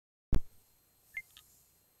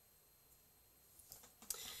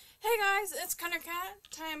Hey guys, it's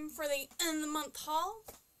KrunderKat. Time for the end of the month haul.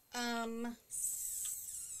 I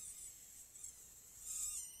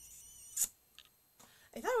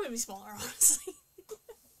thought it would be smaller, honestly.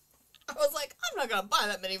 I was like, I'm not gonna buy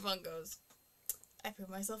that many Funkos. I prove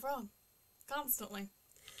myself wrong. Constantly.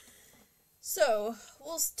 So,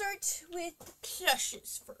 we'll start with the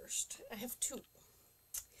plushes first. I have two.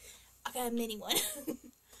 I got a mini one.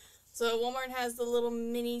 So, Walmart has the little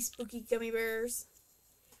mini spooky gummy bears.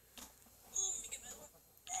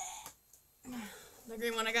 The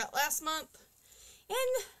green one I got last month,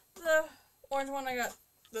 and the orange one I got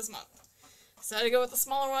this month. Decided to go with the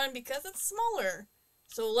smaller one because it's smaller,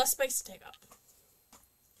 so less space to take up.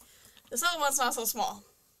 This other one's not so small,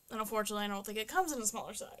 and unfortunately I don't think it comes in a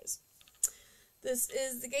smaller size. This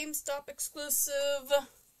is the GameStop exclusive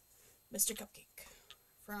Mr. Cupcake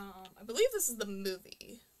from, I believe this is the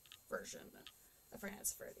movie version of Five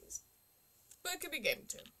Nights at Freddy's, but it could be game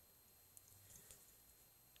too.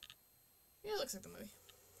 Yeah, it looks like the movie.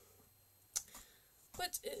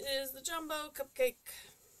 But it is the Jumbo Cupcake.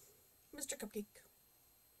 Mr. Cupcake.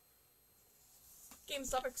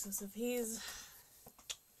 GameStop exclusive. He's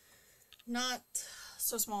not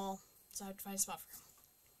so small, so I have to find a spot for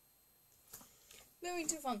him. Moving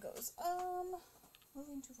to Funkos.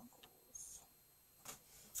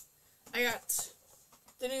 I got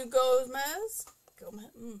the new Gomez. Let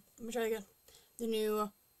me try again. The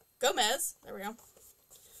new Gomez. There we go.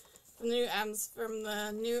 From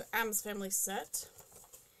the new Addams Family set.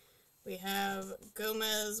 We have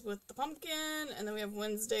Gomez with the pumpkin, and then we have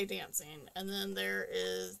Wednesday dancing, and then there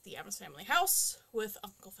is the Addams Family house with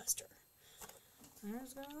Uncle Fester.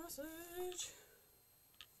 There's my message.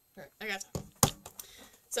 Alright, I got time.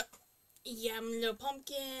 So, yeah, I'm a little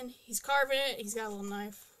pumpkin. He's carving it. He's got a little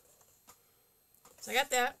knife. So I got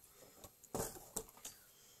that.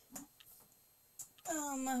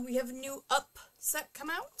 We have a new Up set come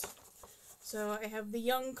out. So I have the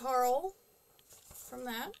young Carl from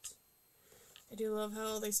that. I do love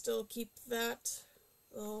how they still keep that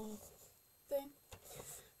little thing.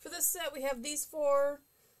 For this set, we have these four.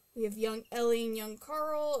 We have young Ellie and young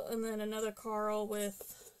Carl, and then another Carl with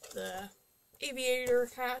the aviator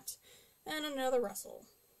hat, and another Russell.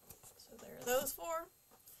 So there are those four.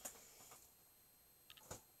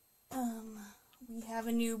 We have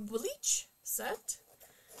a new Bleach set.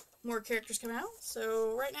 More characters come out.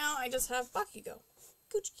 So right now I just have Bakugo.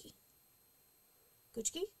 Kuchiki.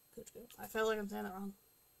 I feel like I'm saying that wrong.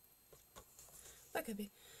 That could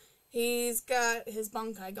be. He's got his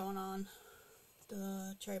Bankai going on.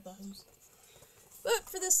 The cherry blossoms. But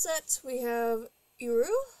for this set we have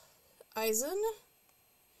Iru, Aizen,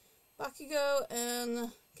 Bakugo,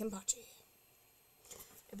 and Kenpachi.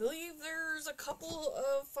 I believe there's a couple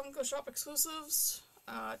of Funko Shop exclusives.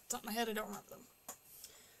 Top of my head, I don't remember them.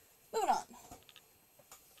 Moving on.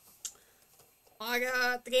 I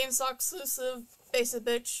got the GameStop exclusive Basic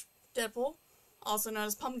Bitch Deadpool, also known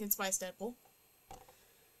as Pumpkin Spice Deadpool.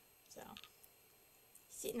 So,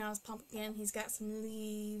 sitting on his pumpkin, he's got some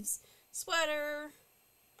leaves, sweater,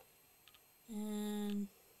 and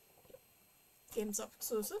GameStop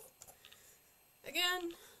exclusive.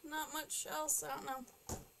 Again, not much else, I don't know.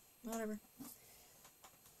 Whatever.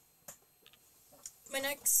 My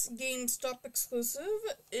next GameStop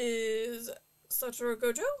exclusive is Satoru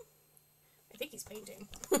Gojo. I think he's painting.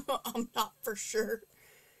 I'm not for sure.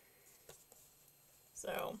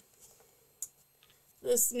 So,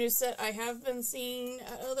 this new set I have been seeing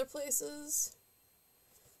at other places.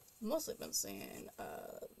 Mostly been seeing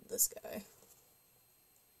this guy.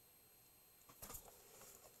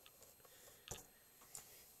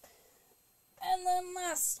 And then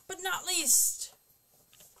last but not least,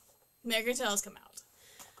 American Tails come out.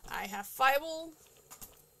 I have Fievel.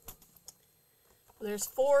 There's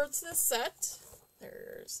 4 to this set.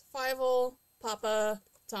 There's Fievel, Papa,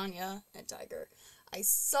 Tanya, and Tiger. I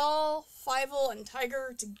saw Fievel and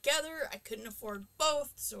Tiger together. I couldn't afford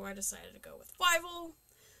both, so I decided to go with Fievel.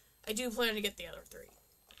 I do plan to get the other 3.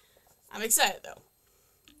 I'm excited, though.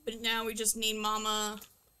 But now we just need Mama.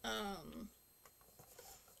 I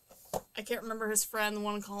can't remember his friend. The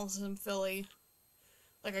one calls him Philly.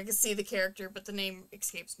 Like, I can see the character, but the name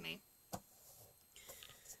escapes me. But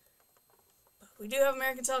we do have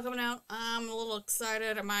American Tail coming out. I'm a little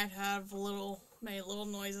excited. I might have make little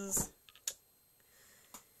noises.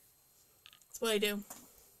 That's what I do.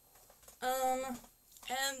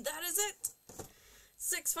 And that is it.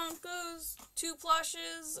 6 Funkos, 2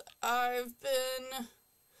 plushes. I've been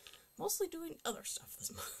mostly doing other stuff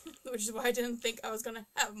this month, which is why I didn't think I was going to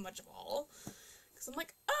have much of a haul. Because I'm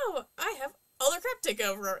like, oh, I have other crap take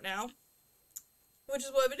over right now, which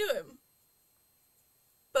is what I've been doing.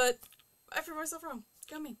 but I proved myself wrong.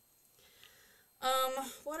 Go me.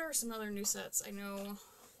 What are some other new sets? I know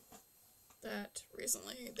that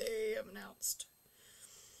recently they have announced.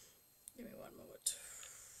 Give me one moment.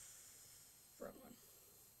 Wrong one.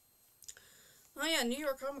 Oh yeah, New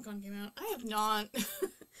York Comic Con came out. I have not.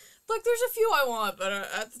 Look, there's a few I want, but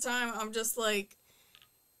at the time, I'm just like,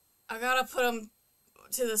 I gotta put them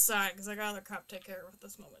to the side, because I got other crap to take care of at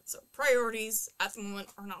this moment. So, priorities at the moment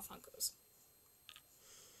are not Funkos.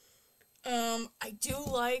 I do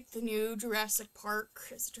like the new Jurassic Park.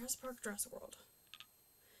 Is it Jurassic Park or Jurassic World?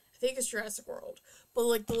 I think it's Jurassic World. But,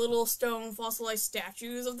 like, the little stone fossilized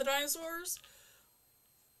statues of the dinosaurs,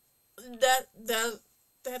 that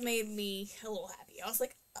made me a little happy. I was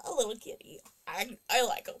like, a little kitty. I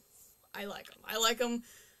like them. I like them. I like them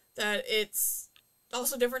that it's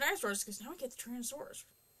also different dinosaurs, because now we get the Tyrannosaurus.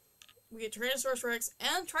 We get Tyrannosaurus Rex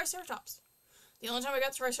and Triceratops. The only time I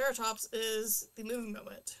got Triceratops is the movie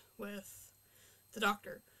moment with the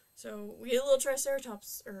Doctor. So we get a little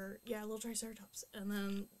Triceratops, and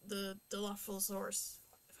then the Dilophosaurus,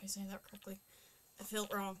 if I say that correctly. I feel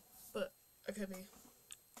it wrong, but I could be.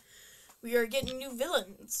 We are getting new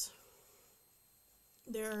villains.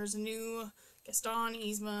 There's a new Gaston,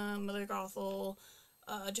 Yzma, Mother Gothel,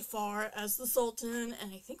 Jafar as the Sultan,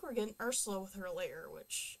 and I think we're getting Ursula with her lair,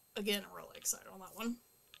 which, again, I'm really excited on that one.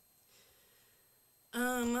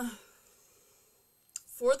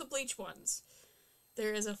 For the Bleach ones,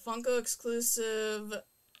 there is a Funko exclusive.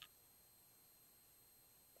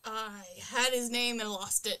 I had his name and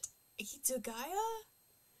lost it. Hitsugaya?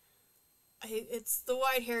 It's the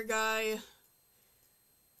white hair guy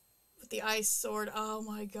with the ice sword. Oh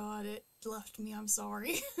my god, it left me. I'm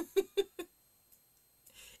sorry.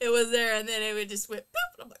 It was there, and then it would just went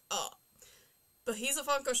boop, and I'm like, oh. But he's a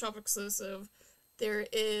Funko Shop exclusive. There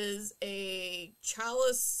is a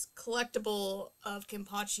Chalice collectible of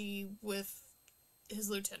Kenpachi with his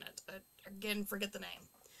lieutenant. I, again, forget the name.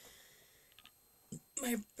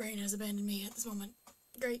 My brain has abandoned me at this moment.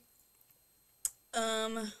 Great.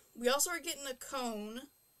 We also are getting a cone.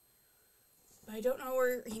 I don't know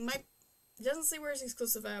where he might. It doesn't say where it's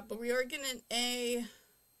exclusive at, but we are getting a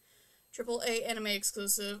AAA anime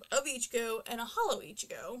exclusive of Ichigo and a Hollow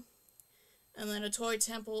Ichigo. And then a toy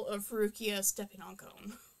temple of Furukia stepping on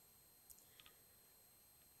cone.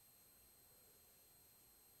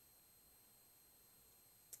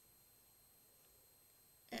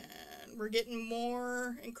 And we're getting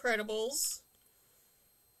more Incredibles.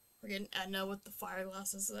 We're getting Edna with the fire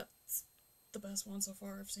glasses. That's the best one so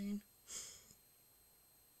far I've seen.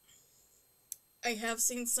 I have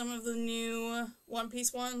seen some of the new One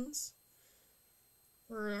Piece ones.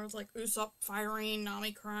 Where there's like Usopp firing,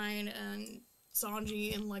 Nami crying, and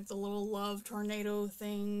Sanji in like the little love tornado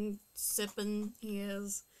thing sipping he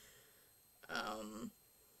is.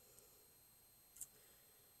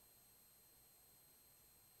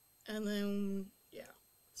 And then, yeah.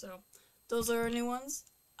 So, those are new ones.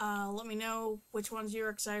 Let me know which ones you're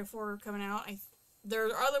excited for coming out. There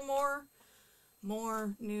are other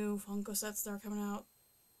more new Funko sets that are coming out.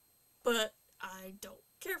 But I don't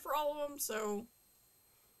care for all of them, so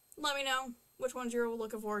let me know which ones you're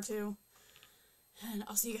looking forward to. And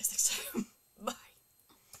I'll see you guys next time.